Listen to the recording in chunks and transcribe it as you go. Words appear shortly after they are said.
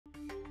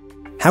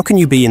How can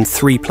you be in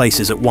 3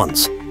 places at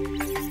once?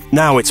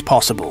 Now it's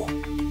possible.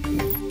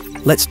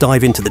 Let's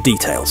dive into the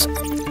details.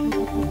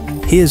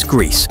 Here's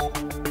Greece,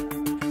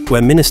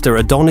 where Minister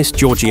Adonis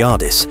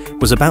Georgiadis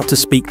was about to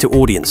speak to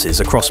audiences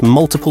across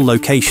multiple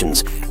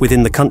locations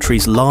within the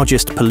country's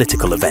largest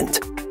political event.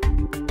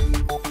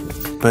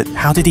 But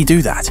how did he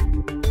do that?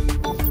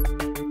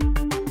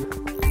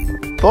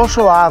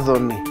 Πόσο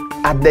άδωνη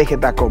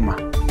αντέχετε ακόμα?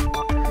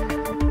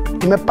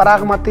 Είμαι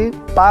πράγματι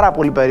πάρα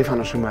πολύ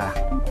περήφανος σήμερα,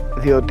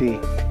 διότι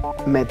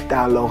με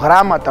τα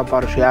ολογράμματα που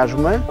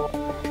παρουσιάζουμε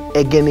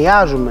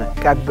εγκαινιάζουμε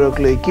κατά την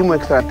προεκλογική μου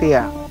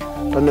εκστρατεία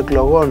των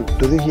εκλογών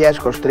του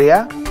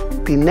 2023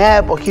 τη νέα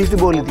εποχή στην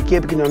πολιτική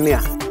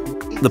επικοινωνία.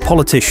 The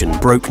politician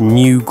broke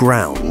new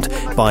ground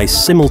by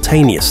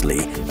simultaneously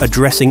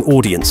addressing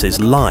audiences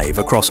live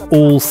across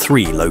all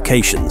 3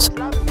 locations,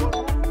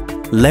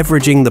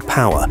 leveraging the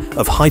power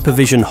of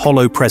HYPERVSN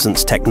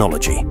holo-presence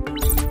technology.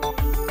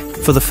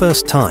 For the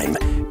first time,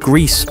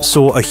 Greece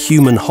saw a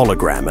human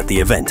hologram at the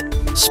event,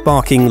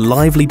 sparking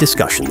lively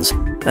discussions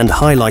and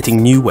highlighting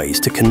new ways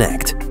to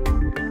connect.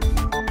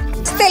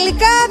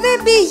 Τελικά δεν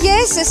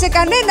πήγες σε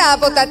κανένα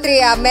από τα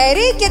 3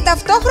 μέρη και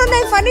ταυτόχρονα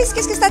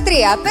εμφανίστηκες και στα 3.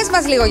 Πες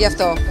μας λίγο γι'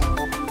 αυτό.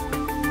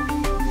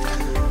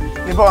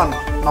 Λοιπόν,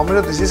 νομίζω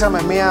ότι ζήσαμε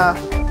μια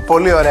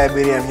πολύ ωραία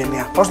εμπειρία,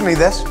 Ευγενία. Πώς την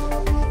είδες?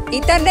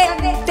 Ήτανε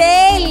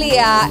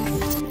τέλεια!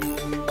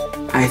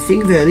 I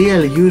think the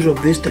real use of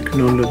this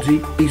technology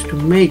is to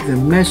make the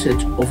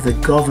message of the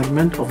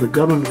government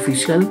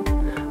official,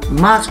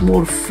 much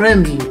more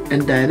friendly and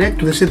direct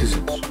to the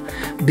citizens.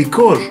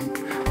 Because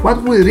what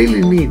we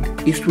really need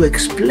is to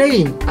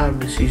explain our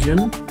decision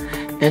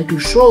and to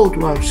show to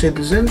our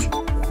citizens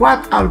what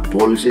our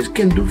policies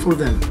can do for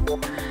them.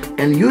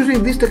 And using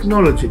this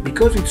technology,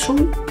 because it's so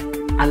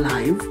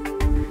alive,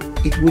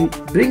 it will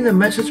bring the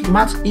message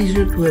much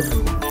easier to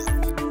everyone.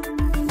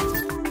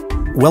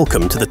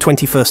 Welcome to the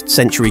 21st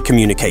century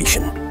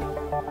communication.